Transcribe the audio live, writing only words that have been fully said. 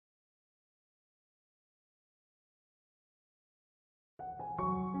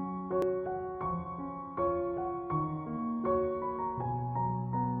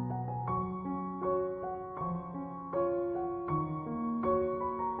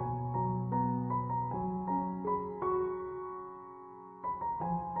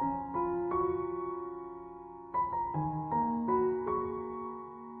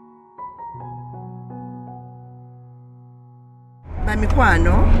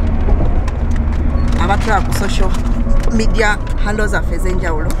Mikwano abatula ku social media handles zaffe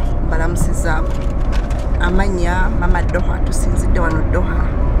ez'enjawulo balamusizaako amanya Mama Doha tusinzidde wano Doha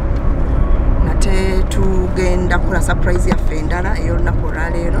nate tugenda kukola surprise yaffe endala ey'olunaku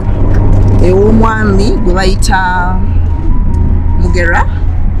olwaleero ew'omwami gwe bayita Mugerwa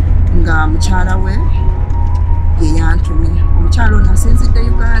nga mukyala we ye yantumye omukyala ono asinzidde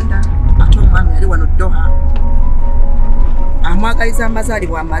Uganda ate omwami ali wano Doha amwagaliza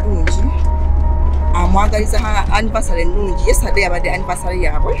amazaalibwa amalungi amwagaliza anniversary ennungi yesterday abadde anniversary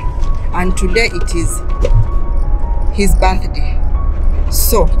yaabwe and today it is his birthday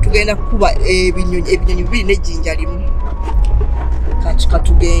so tugenda kukuba ebinyonyi bibiri n'ejjinja limu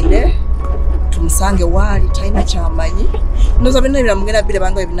katugende tumusange waali talina kyamanyi ndowooza byonna biramugenda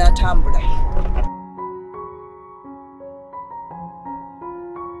birabanga bwe binaatambula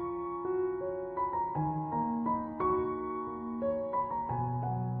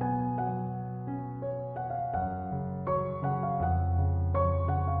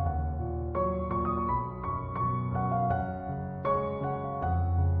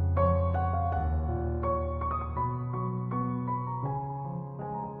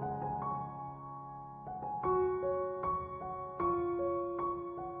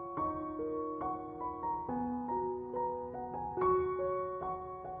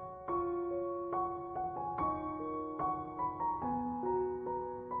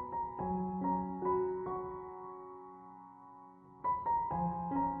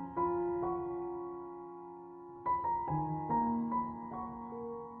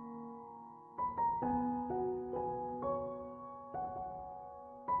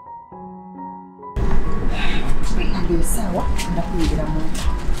sawa ndakuyingira muntu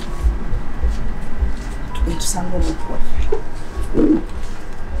tusanga omuntu waffe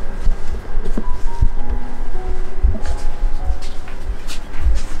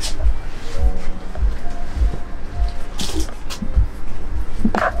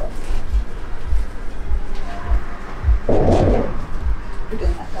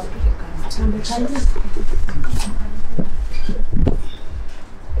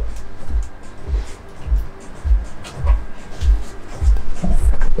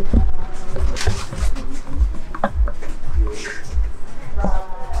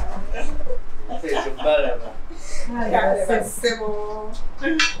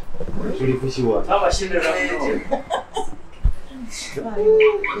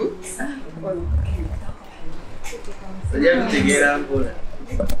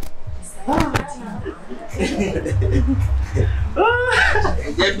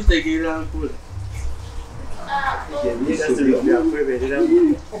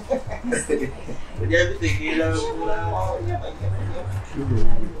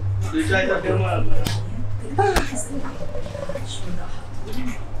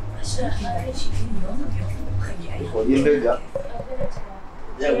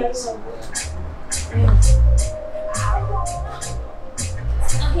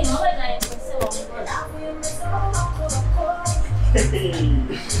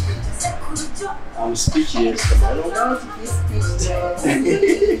I'm speechless. Don't be speechless.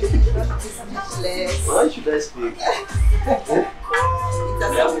 Why should I speak? It's a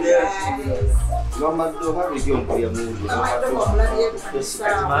surprise. Mama Doha is going to be a movie. Mama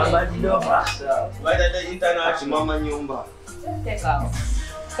Doha. Why did the internet? Mama Nyumba. Take out.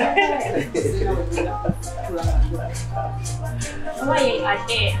 Why are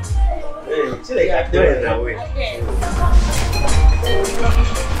they? Hey, she like doing that way.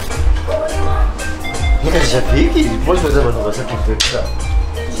 Mica já fique, depois fazer uma inovação que foi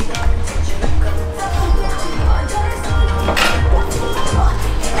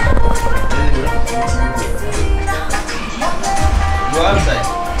Go outside.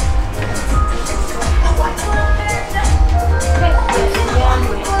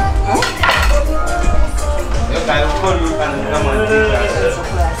 I will call you and come and teach us.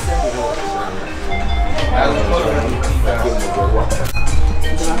 I will call you and teach us.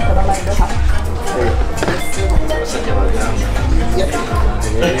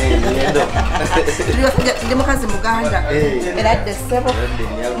 Mukazi Muganda era adde ssebo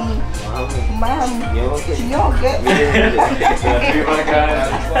mamu kinyoge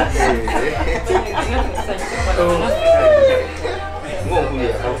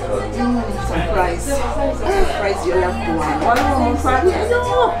surprise your loved one waliwo omuntu aliyo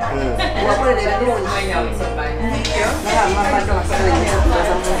wakolera ebirungi Mama Doha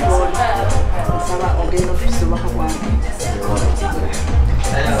kubaza muntu oli nsaba ogenda otusobaka bwange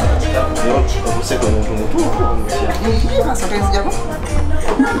Você com o Ih, essa vez já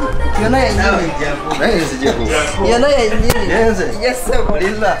Yona yennyini. Naye nzijeko. Yona yennyini. Yenze. Yes, sir.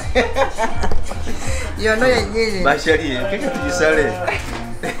 Lilla. Yona yennyini. Bashali, keke tujisale.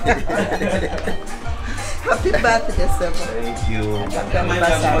 Happy birthday, sir. Thank you. Happy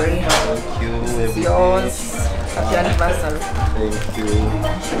anniversary. Thank you. It's yours. Happy anniversary. Thank you.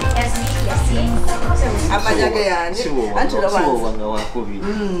 Amanyage yani. Anti Siwo lobanza. wanga wakubi.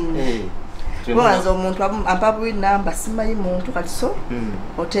 Lobanza omuntu ampa bw'inamba simanyi muntu kati so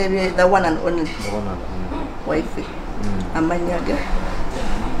otebye the one and only wife. Amanyage.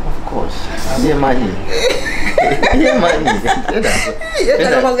 Of course. Yemanyi. Yemanyi.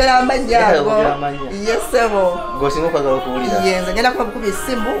 Yetala kwogera amanyago. Yes, sebo. Gosinga kwagala okuwulira. Yenze ngenda kuba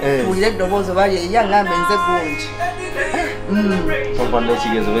esimu tuwulire eddoboozi oba yangambe nze gundi. Tompanda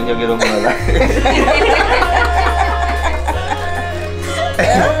ekigezo benjogera omulala.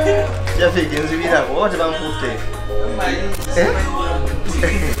 Yafika enzibirako oba tebankutte.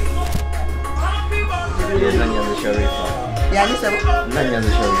 Nanyanzi Sharifa. Yani sebo.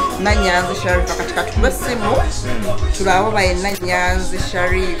 Nanyanzi Sharifa. Nanyanzi Sharifa katika tukube esimu tulaabo baye Nanyanzi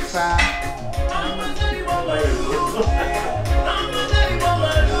Sharifa.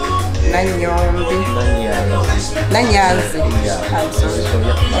 Nanyombi. Nanyanzi. I'm sorry.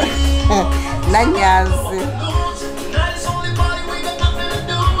 Nanyanzi.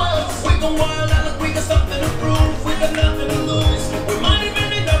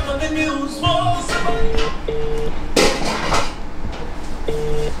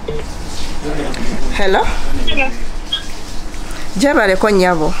 Hello? Jebaleko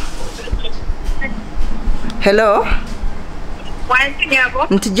nnyabo. Hello? Wanti nyabo.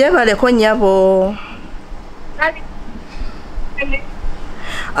 Nti jebaleko nnyabo.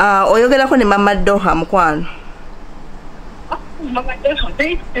 Oyogerako ne Mama Doha mukwano. Mama Doha,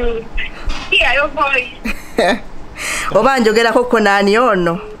 thank you. Hear your voice. Oba njogerako ko naani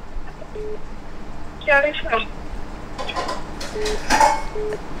ono? Sharifa.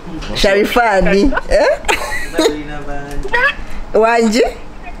 Sharifani. Wanji?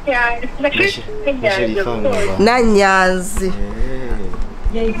 Nanyanzi.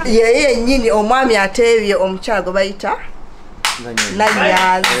 Yeye yennyini omwami ateebye omukyalo bayita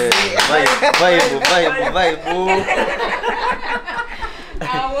Nanyanzi.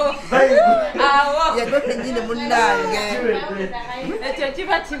 Yagwe kennyini munnange. Ekyo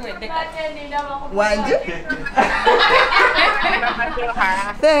kiba kiwedde. Wanji?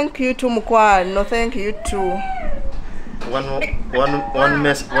 Thank you to mukwano. Thank you too. One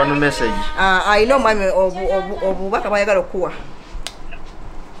message. Ayina omwami obubaka bwayagala okuwa.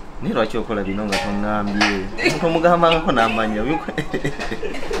 Ni lwaki okola bino nga tongambye? Omuntu omugambangako n'amanya.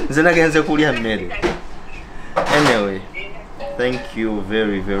 Nze nagenze kulya mmere. Anyway, thank you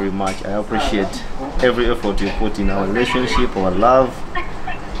very, very much. I appreciate every effort you put in our relationship, our love,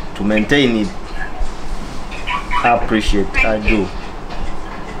 to maintain it. I appreciate, I do.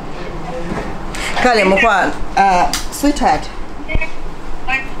 Kale mukwano, sweetheart.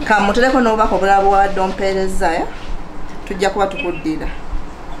 Kamutereko n'obubaka obulala bw'obadde ompeerezza ya? Tujja kuba tukuddira.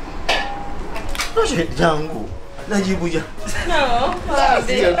 Jangu, najibuja. No,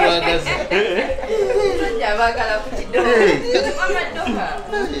 bagala kukidogo.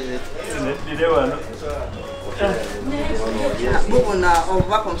 Bubuna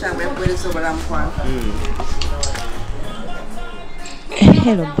obubaka omukyala bwekuweereza obulala mukwano.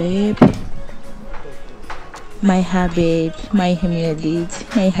 Hello, babe. My heartbeat, my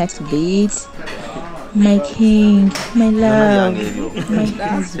heartbeat, my heartbeat, my king, my love, my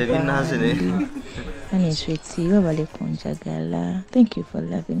husband. Honey, sweetie, thank you for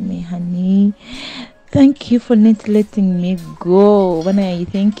loving me, honey. Thank you for not letting me go.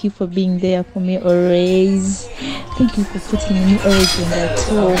 Thank you for being there for me always. Thank you for putting me always in that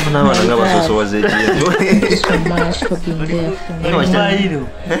talk. Thank you so much for being there for me.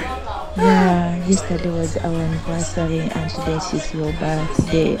 Yeah, yesterday was our anniversary and today is your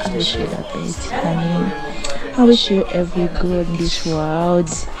birthday. I wish you the best, honey. I wish you every good in this world.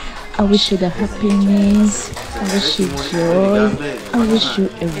 I wish you the happiness. I wish you joy. I wish you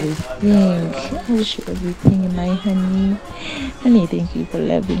everything. I wish you everything, my honey. Honey, thank you for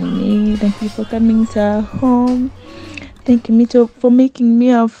loving me. Thank you for coming to our home. Thank you for making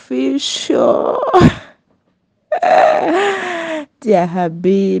me official. Dear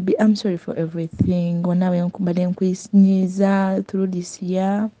Hubby, I'm sorry for everything. Through this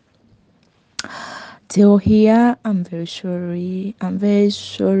year till here, I'm very sorry. I'm very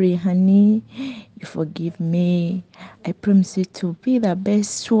sorry, honey. You forgive me. I promise you to be the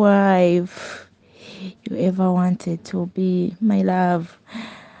best wife you ever wanted to be, my love.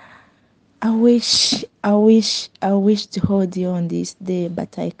 I wish to hold you on this day,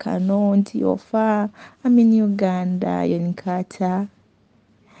 but I cannot. You're far. I'm in Uganda. You're in Qatar.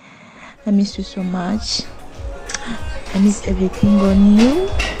 I miss you so much. I miss everything on you.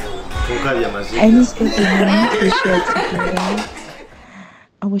 I miss everything on you.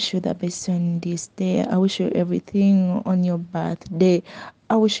 I wish you the best on this day. I wish you everything on your birthday.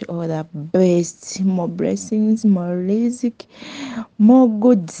 I wish you all the best, more blessings, more music, more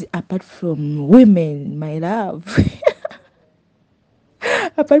goods apart from women, my love.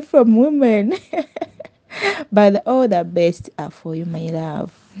 Apart from women. But all the best are for you, my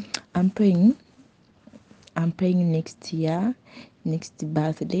love. I'm praying next year, next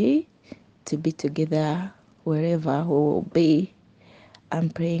birthday, to be together wherever we will be. I'm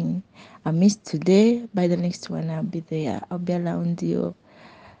praying. I missed today. By the next one, I'll be there. I'll be around you.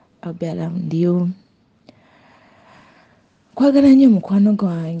 Kwagala nnyo mukwano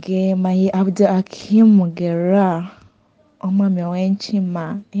gwange my Abdulakim Mugerwa omwami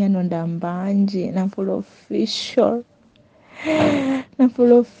ow'enkima yanonda mbanji nafull official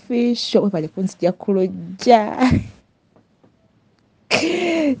webale kunzija kulojja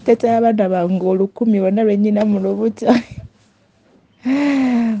tata abaana bange 1000 bonna lwennyina mu lubuto.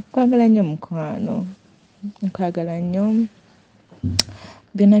 Kwagala nnyo mukwano, nkwagala nnyo.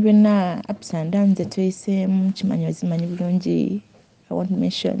 Byonna ups and downs zetweyiseemu kimanyi ozimanyi bulungi. I won't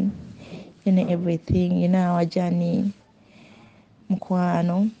mention everything, our journey.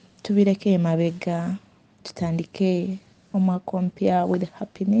 Mukwano, tubireko emabega, tutandike omwaka ompya with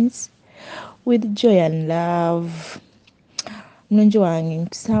happiness, with joy and love. Mulungi wange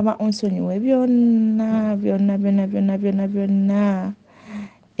nkusaba onsonyiwe byonna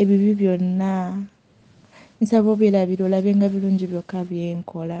ebibi byonna. Nsaba obirabira olabe nga birungi byokka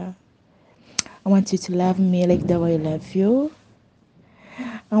byenkola. I want you to love me like the way I love you.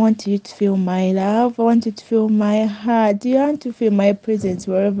 I want you to feel my love. I want you to feel my heart. You want to feel my presence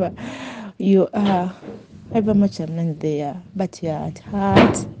wherever you are. However much I'm not there, but you're at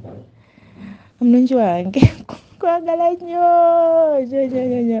heart. Mulungi wange kwagala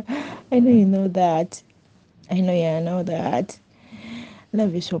nnyo. I know you know that. I know you know that.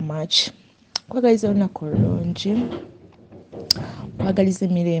 Love you so much. Kwagaliza olunaku olulungi, kwagaliza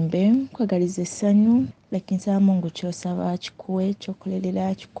emirembe, kwagaliza essanyu. Like nsaba Mungu ky'osaba akikuwe, ky'okolerera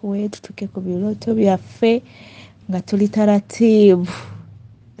akikuwe, tutuuke ku birooto byaffe nga tuli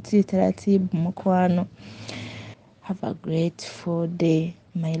taratibu mukwano. Have a grateful day,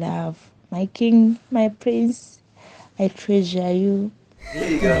 my love, my king, my prince. I treasure you.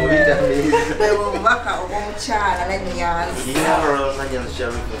 Obubaka obw'omukyala Nanyanzi.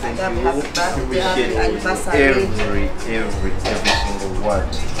 Thank you. Appreciate every single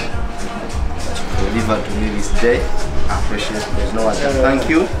word delivered to me this day. I appreciate it. There's no other. Thank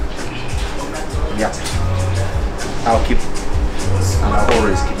you. Yeah. I'll keep, and I'll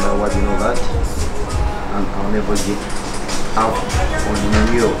always keep my word, you know that. And I'll never give out on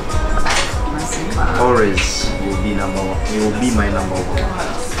you. Always you'll be number one. You will be my number one.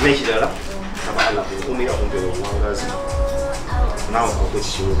 Now I'll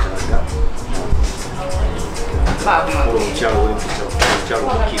put you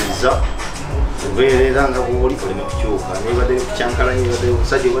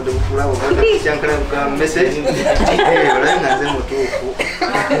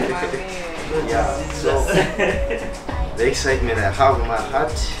so the excitement I have in my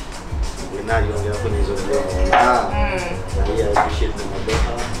heart, we're not going to be I appreciate my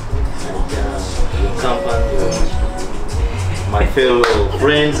daughter and your company, my fellow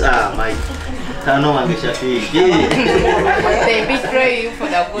friends, my Tano and Shafi. They betray you for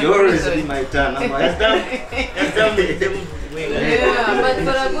the good You always reason. be my turn. Yeah, but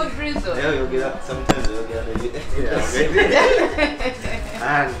for a good reason. Yeah, you'll get up. Sometimes you'll get a bit.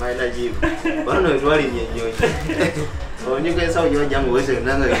 And my Najib. But no, it's worrying you. When you guys out, you're young, always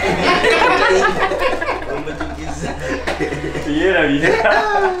another.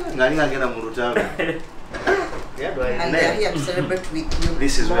 And they're here to celebrate with you.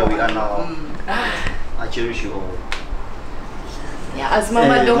 This is where we are now. I cherish you all. Yeah, as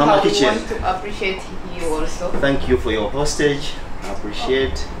Mama Doha, Mama we Kitchen. want to appreciate you also. Thank you for your hostage. I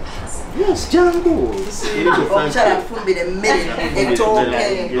appreciate. Yes, Django. Omukyala afumbira emmere ettooke.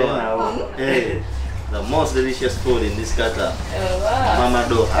 Hey, the most delicious food in this Qatar. Mama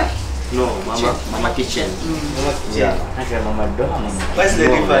Doha. No, Mama Kitchen. Yeah. Mama Doha. What's the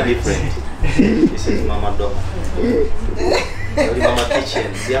different? This is Mama Doha. Mama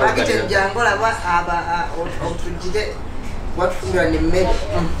Kitchen. Mama Kitchen jangu olaba otujjire Watufumira n'emmere.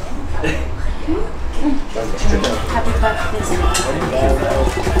 Happy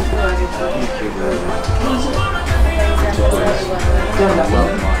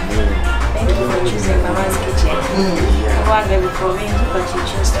Thank you for choosing Mama's Kitchen. I wonder before me, but you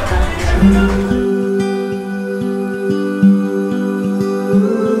chose to come.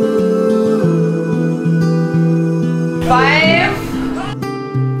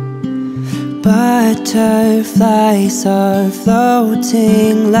 Butterflies are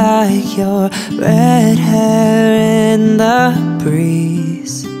floating like your red hair in the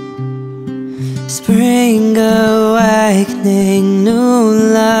breeze. Spring awakening, new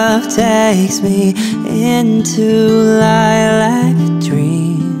love takes me into lilac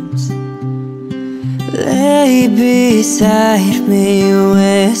dreams. Lay beside me,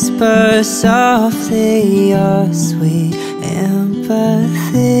 whisper softly your sweet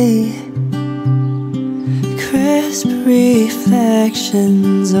empathy. Crisp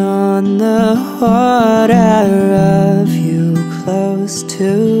reflections on the water of you close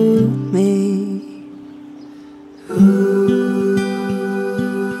to me.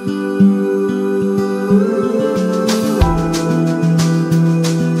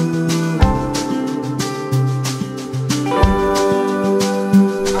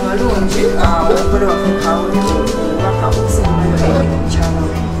 Abalungi obukole bafukawo bakakusembayo ekyalo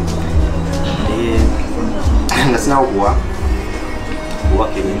nga sinakuwa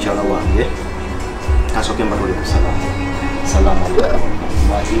kubakira mukyala wange kasooke mbatole ku salama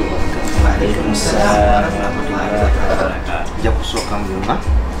nja kusooka mbyonna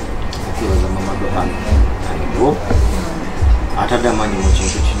okwebaza mama Doha aliwo atadde amaanyi mu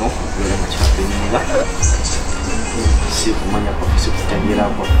kintu kino okubeera nga kyapeninga si kumanya kwaffe si kutajera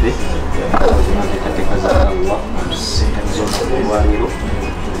kwaffe nateekateeka zaalwa sentaniza olunaku olwaleero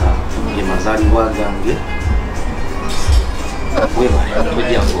ge mazaalibwa gange webale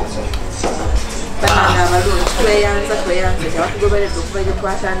tojjango bananga abalungi tweyanza kyabatugoberedde okuva gye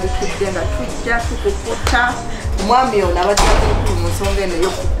twatandikidde nga tujja tukukuta omwami ono abadde akulu mu nsonga eno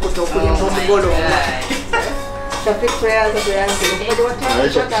y'okukuta okulimba omugolooba Shafi tweyanza okuva gye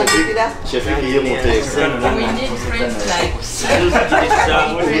watandikira We need friends like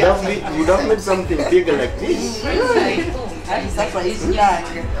would have made something bigger like this.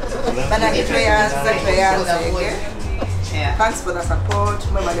 banange tweyanzege. Thanks for the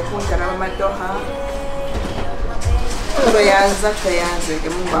support. Mwebale kunjala Mama Doha. Tweyanzege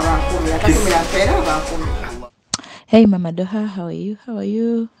Mungu abakumira. Takumira mpera abakumira. Hey Mama Doha, how are you? How are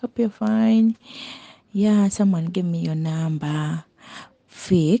you? Hope you're fine. Yeah, someone give me your number.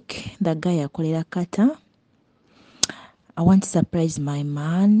 Vic, the guy akolera Qatar. I want to surprise my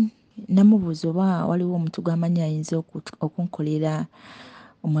man. Namubuuza oba waliwo omuntu gw'amanyi ayinza okunkolera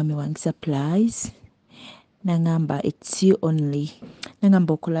omwami wange surprise. Nangamba it's you only.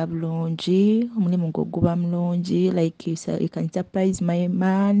 Nangamba okola bulungi, omulimu gwo guba mulungi, like you can surprise my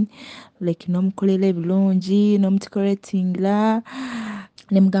man, like nomukolera ebulungi, nomudecoratingira.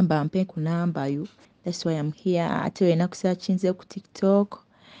 Nemugamba mpe ku namba yo. That's why I'm here. Ate wena kusearchinze ku TikTok.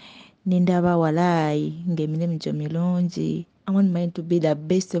 Nindaba walai ng'emirimu gyo milungi. I want mine to be the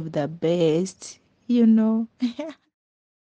best of the best, you know.